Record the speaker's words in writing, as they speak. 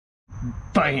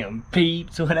Bam,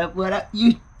 peeps. What up, YouTube?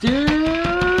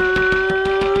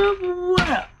 What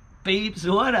up, peeps?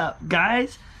 What up,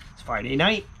 guys? It's Friday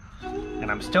night, and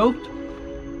I'm stoked.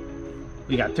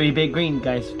 We got 3 big green,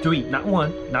 guys. 3, not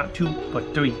 1, not 2,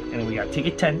 but 3. And then we got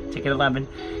ticket 10, ticket 11,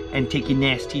 and ticket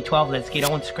nasty 12. Let's get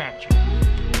on scratch.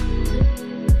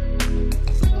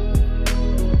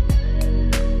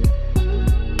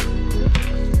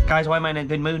 Guys, why am I in a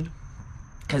good mood?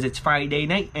 Because it's Friday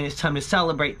night and it's time to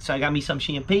celebrate. So I got me some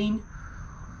champagne.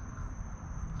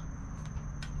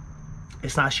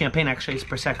 It's not champagne, actually, it's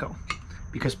Prosecco.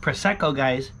 Because Prosecco,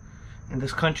 guys, in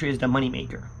this country is the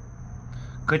moneymaker.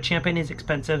 Good champagne is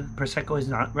expensive. Prosecco is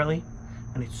not really.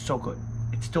 And it's so good.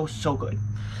 It's still so good.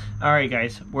 Alright,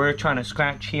 guys. We're trying to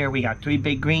scratch here. We got 3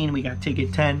 big green. We got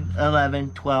ticket 10,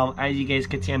 11, 12. As you guys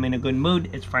can see, I'm in a good mood.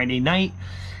 It's Friday night.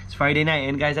 It's Friday night.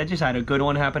 And, guys, I just had a good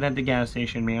one happen at the gas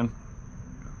station, man.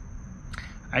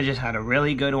 I just had a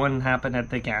really good one happen at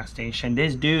the gas station.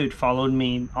 This dude followed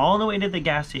me all the way to the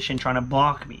gas station trying to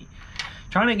block me.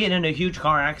 Trying to get in a huge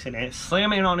car accident.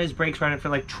 Slamming on his brakes right for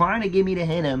like trying to get me to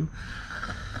hit him.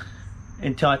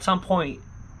 Until at some point,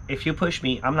 if you push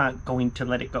me, I'm not going to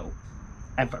let it go.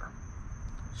 Ever.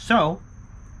 So,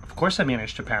 of course I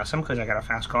managed to pass him because I got a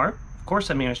fast car. Of course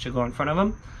I managed to go in front of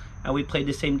him. And we played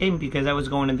the same game because I was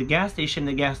going to the gas station.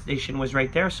 The gas station was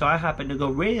right there. So I happened to go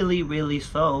really, really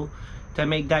slow to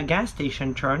make that gas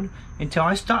station turn until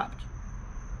I stopped.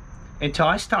 Until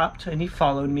I stopped and he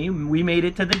followed me. We made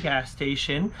it to the gas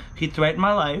station. He threatened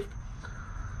my life.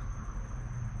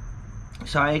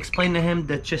 So I explained to him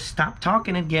to just stop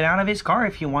talking and get out of his car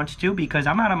if he wants to, because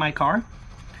I'm out of my car.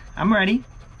 I'm ready.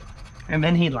 And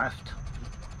then he left.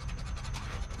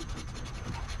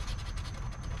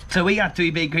 So we got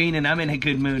 3 big green and I'm in a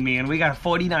good mood, man. We got a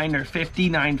 49er,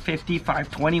 59, 55,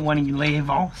 21,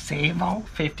 11, 7,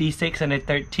 56, and a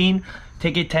 13.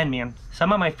 Ticket 10, man.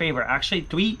 Some of my favorite. Actually,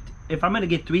 3, if I'm going to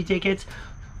get 3 tickets,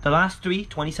 the last 3,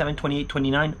 27, 28,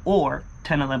 29, or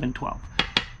 10, 11, 12.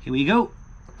 Here we go.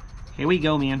 Here we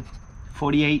go, man.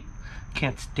 48.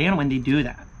 Can't stand when they do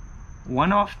that.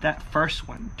 One off that first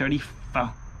one.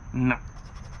 34. No.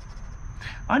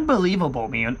 Unbelievable,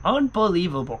 man.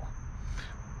 Unbelievable.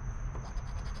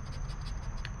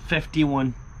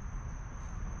 51.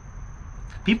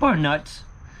 People are nuts.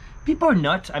 People are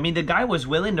nuts. I mean, the guy was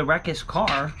willing to wreck his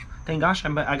car. Thank gosh,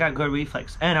 I got good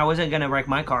reflex. And I wasn't gonna wreck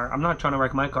my car. I'm not trying to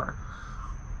wreck my car.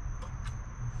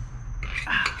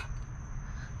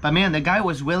 But man, the guy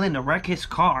was willing to wreck his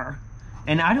car.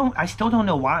 And I still don't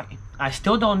know why. I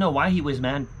still don't know why he was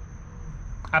mad.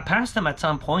 I passed him at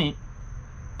some point.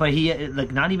 But he,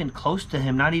 like, not even close to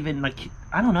him. Not even, like,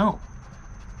 I don't know.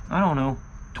 I don't know.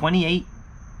 28.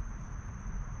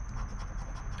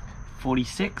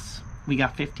 46. We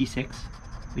got 56.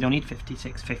 We don't need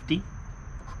 56. 50.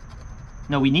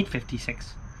 No, we need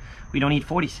 56. We don't need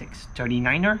 46.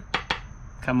 39er.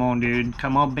 Come on, dude.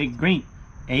 Come on, big green.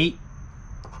 8.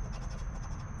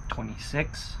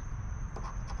 26.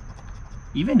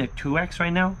 Even a 2x right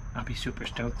now, I'll be super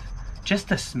stoked. Just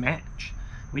a smash.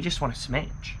 We just want to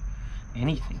smash.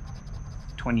 Anything.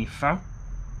 24.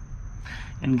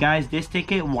 And guys, this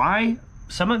ticket, why?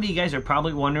 Some of you guys are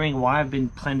probably wondering why I've been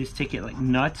playing this ticket like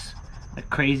nuts, like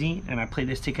crazy, and I play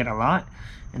this ticket a lot.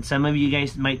 And some of you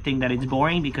guys might think that it's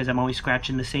boring because I'm always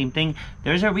scratching the same thing.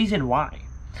 There's a reason why.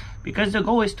 Because the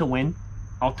goal is to win,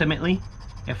 ultimately.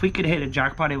 If we could hit a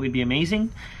jackpot, it would be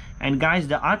amazing. And guys,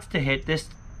 the odds to hit this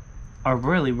are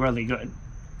really, really good.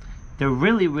 They're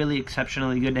really, really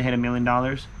exceptionally good to hit $1 million.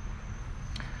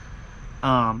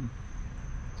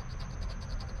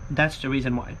 That's the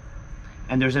reason why.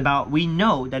 And there's about, we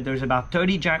know that there's about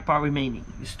 30 jackpot remaining.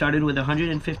 It started with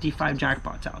 155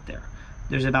 jackpots out there.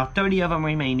 There's about 30 of them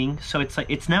remaining. So it's like,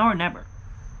 it's now or never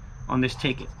on this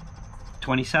ticket.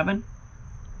 27.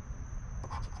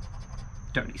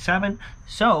 37.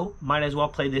 So might as well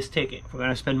play this ticket. If we're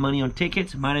gonna spend money on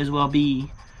tickets, might as well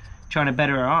be trying to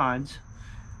better our odds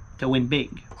to win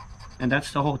big. And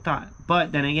that's the whole thought.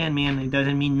 But then again, man, it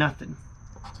doesn't mean nothing.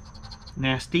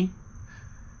 Nasty.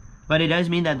 But it does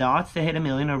mean that the odds to hit $1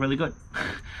 million are really good.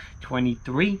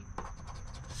 23.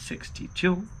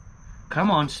 62.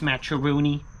 Come on,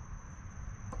 Smatcheroony.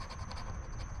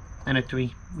 And a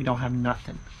 3. We don't have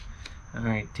nothing.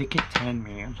 Alright, ticket 10,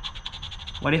 man.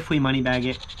 What if we money bag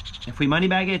it? If we money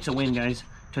bag it, it's a win, guys.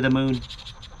 To the moon.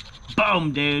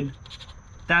 Boom, dude.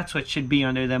 That's what should be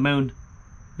under the moon.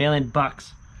 $1 million.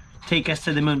 Take us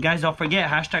to the moon. Guys, don't forget,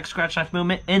 hashtag Scratch Life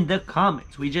Movement in the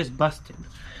comments. We just busted.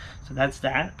 So that's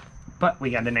that. But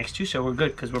we got the next 2, so we're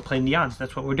good because we're playing the odds.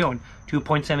 That's what we're doing.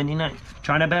 2.79.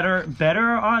 Trying to better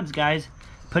our odds, guys.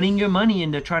 Putting your money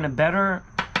into trying to better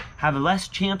have less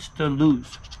chance to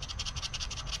lose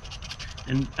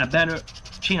and a better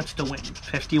chance to win.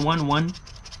 51, 1.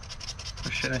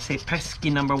 Or should I say pesky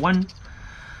number 1.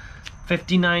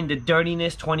 59, the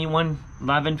dirtiness. 21,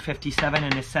 11, 57,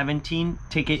 and a 17.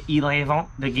 Ticket 11,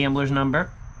 the gambler's number.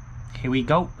 Here we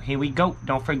go. Here we go.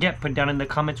 Don't forget, put down in the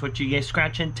comments what you guys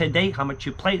scratching today, how much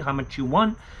you played, how much you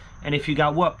won, and if you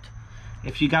got whooped.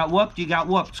 If you got whooped, you got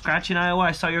whooped. Scratching Iowa,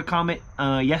 I saw your comment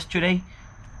yesterday.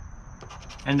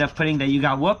 End up putting that you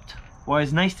got whooped. Well,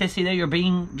 it's nice to see that you're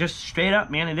being just straight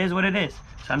up, man. It is what it is.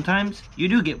 Sometimes you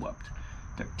do get whooped.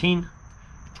 13,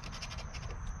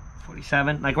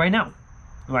 47, like right now.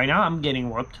 Right now, I'm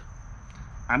getting whooped.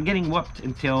 I'm getting whooped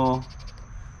until...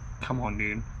 Come on,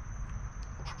 dude.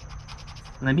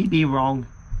 Let me be wrong.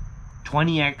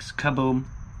 20x, kaboom.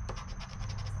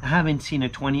 I haven't seen a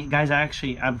 20... Guys,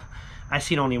 I've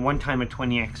seen only one time a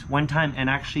 20x. One time, and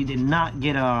actually did not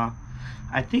get a...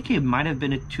 I think it might have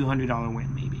been a $200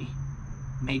 win, maybe.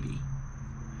 Maybe.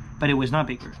 But it was not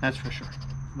bigger, that's for sure.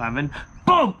 11.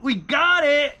 Boom! We got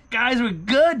it! Guys, we're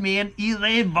good, man.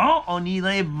 11 on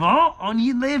 11 on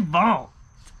 11.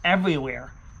 It's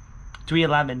everywhere. 3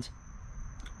 11s.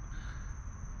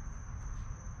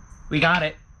 We got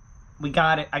it. We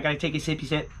got it. I gotta take a sippy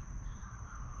sip.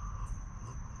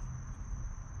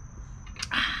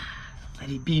 Let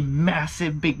it be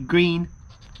massive, big green.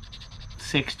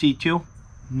 62.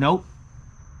 Nope.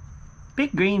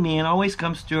 Big green, man, always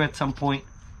comes through at some point.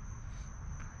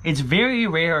 It's very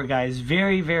rare, guys.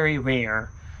 Very, very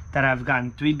rare that I've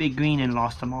gotten 3 big green and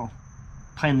lost them all.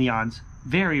 Playing the odds.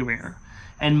 Very rare.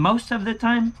 And most of the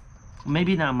time,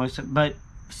 maybe not most of, but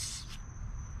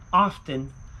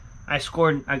often,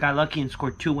 I got lucky and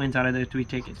scored 2 wins out of their 3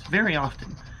 tickets. Very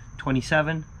often.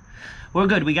 27. We're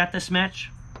good. We got this match.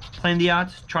 Playing the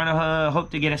odds. Trying to hope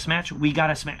to get a smash. We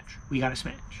got a smash. We got a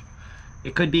smash.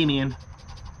 It could be, man.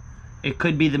 It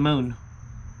could be the moon.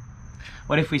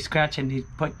 What if we scratch and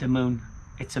put the moon?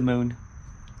 It's a moon.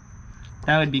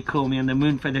 That would be cool, man. The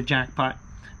moon for the jackpot.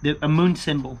 A moon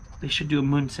symbol. They should do a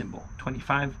moon symbol.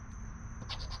 25.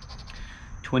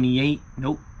 28.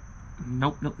 Nope.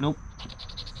 Nope, nope, nope.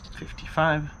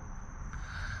 55.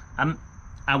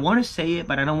 I want to say it,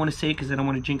 but I don't want to say it because I don't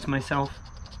want to jinx myself.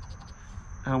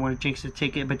 I don't want to jinx the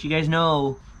ticket, but you guys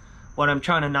know what I'm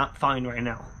trying to not find right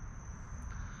now.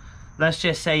 Let's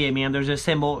just say it, man. There's a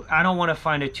symbol. I don't want to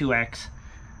find a 2x.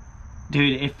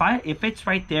 Dude, if it's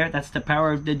right there, that's the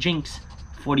power of the jinx.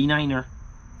 49er.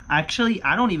 Actually,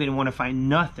 I don't even want to find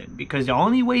nothing, because the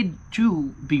only way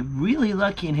to be really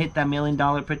lucky and hit that $1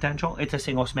 million potential, it's a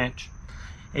singles match.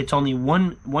 It's only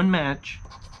one match.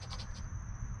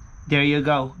 There you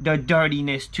go. The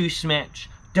dirtiness, 2 smash.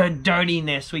 The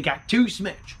dirtiness. We got 2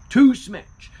 smash. 2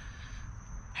 smash.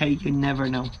 Hey, you never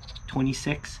know.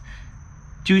 26.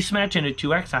 2 smash and a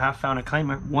 2x. I have found a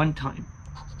claimer 1 time.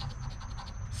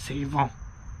 C'est bon.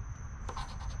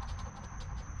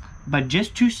 But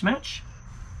just 2 smash.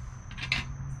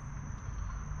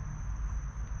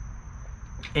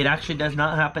 It actually does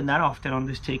not happen that often on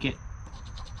this ticket.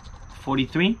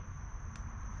 43.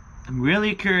 I'm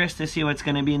really curious to see what's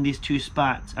going to be in these 2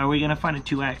 spots. Are we going to find a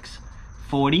 2x?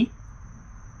 40.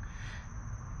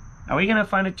 Are we going to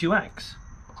find a 2x?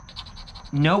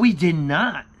 No, we did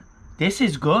not. This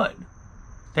is good.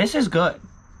 This is good.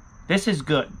 This is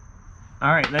good.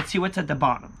 Alright, let's see what's at the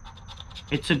bottom.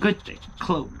 It's a good thing.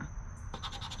 Clover.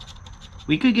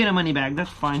 We could get a money bag. That's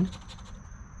fine.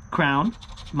 Crown.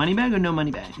 Money bag or no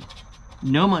money bag?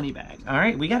 No money bag.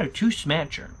 Alright, we got a 2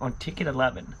 smasher on ticket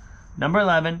 11. Number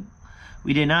 11.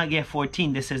 We did not get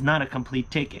 14. This is not a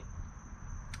complete ticket.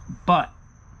 But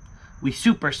we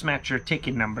super smashed our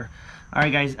ticket number.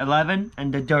 Alright, guys. 11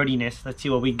 and the dirtiness. Let's see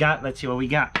what we got. Let's see what we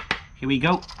got. Here we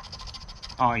go.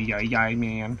 Oh, yeah,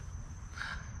 man.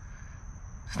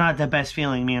 It's not the best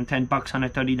feeling, man. 10 bucks on a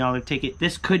 $30 ticket.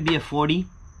 This could be a 40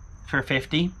 for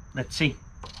 50. Let's see.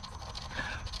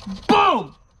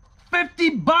 Boom! 50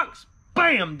 bucks.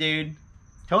 Bam, dude.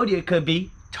 Told you it could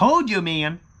be. Told you,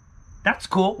 man. That's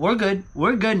cool. We're good.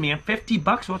 We're good, man. 50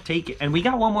 bucks, we'll take it. And we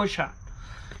got one more shot.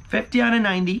 50 out of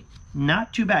 90.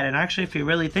 Not too bad. And actually, if you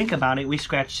really think about it, we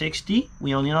scratched 60.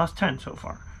 We only lost 10 so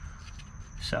far.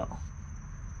 So,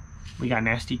 we got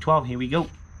nasty 12. Here we go.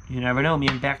 You never know,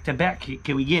 man. Back to back.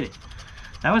 Can we get it?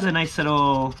 That was a nice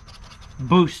little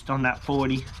boost on that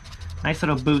 40. Nice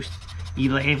little boost.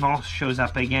 11 shows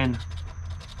up again.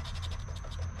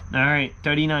 Alright,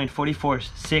 39, 44,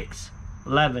 6,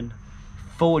 11,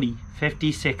 40,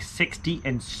 56, 60,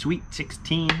 and sweet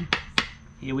 16.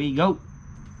 Here we go.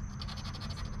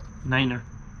 Niner.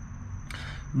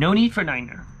 No need for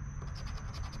niner.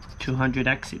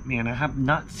 200x it, man. I have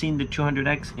not seen the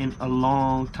 200x in a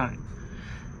long time.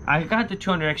 I got the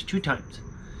 200x 2 times.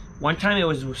 One time it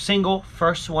was a single,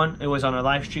 first one, it was on a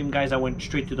live stream, guys. I went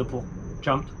straight to the pool,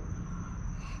 jumped.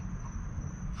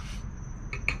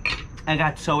 I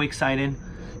got so excited.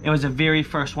 It was the very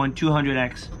first one,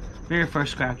 200x. Very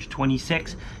first scratch,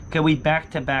 26. Can we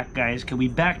back to back, guys? Can we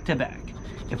back to back?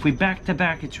 If we back to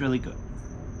back, it's really good.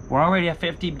 We're already at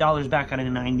 $50 back out of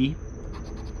 90.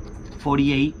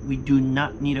 48. We do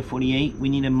not need a 48. We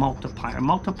need a multiplier.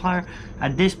 Multiplier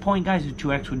at this point, guys, the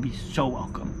 2x would be so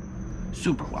welcome.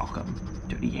 Super welcome.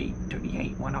 38,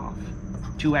 38, one off.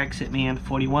 2x it, man.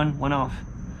 41, one off.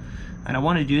 I don't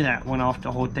want to do that. One off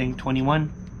the whole thing.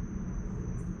 21.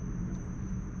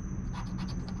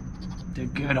 The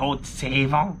good old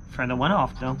save on for the one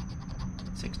off though.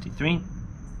 63.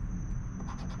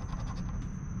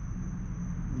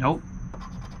 Nope.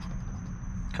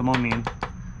 Come on, man.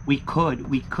 We could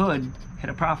hit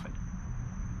a profit.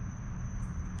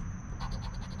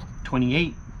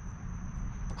 28.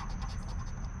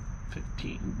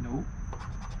 15. Nope.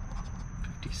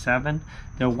 57.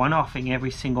 They're one-offing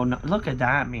every single look at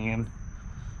that, man.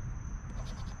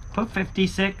 Put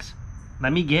 56.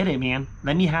 Let me get it, man.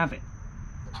 Let me have it.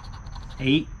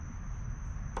 8.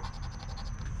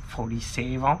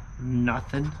 47.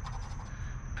 Nothing.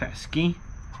 Pesky.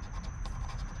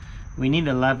 We need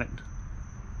 11.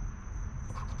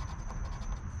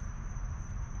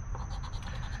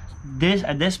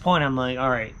 At this point, I'm like, all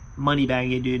right, money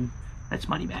bag it, dude. Let's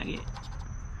money bag it.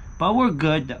 But we're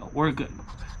good, though. We're good.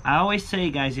 I always say,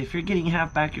 guys, if you're getting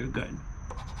half back, you're good.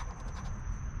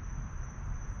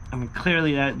 I mean,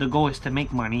 clearly that the goal is to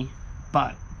make money,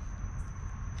 but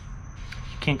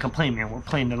you can't complain, man. We're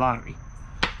playing the lottery.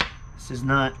 This is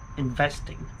not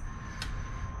investing.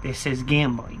 This is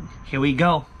gambling. Here we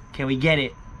go. Can we get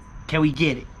it? Can we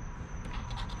get it?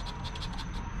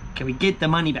 Can we get the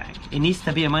money back? It needs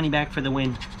to be a money back for the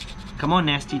win. Come on,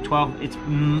 Nasty 12. It's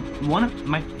one of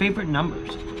my favorite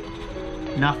numbers.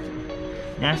 Nothing.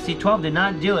 Nasty 12 did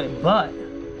not do it, but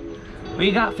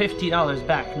we got $50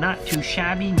 back. Not too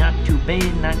shabby, not too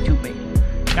bad, not too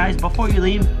bad. Guys, before you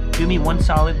leave, do me one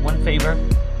solid, one favor.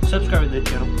 Subscribe to the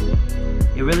channel.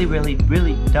 It really, really,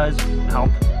 really does help.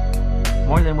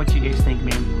 More than what you guys think,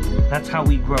 man. That's how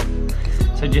we grow.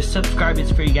 So just subscribe,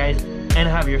 it's free, guys. And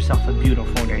have yourself a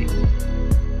beautiful day.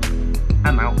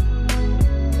 I'm out.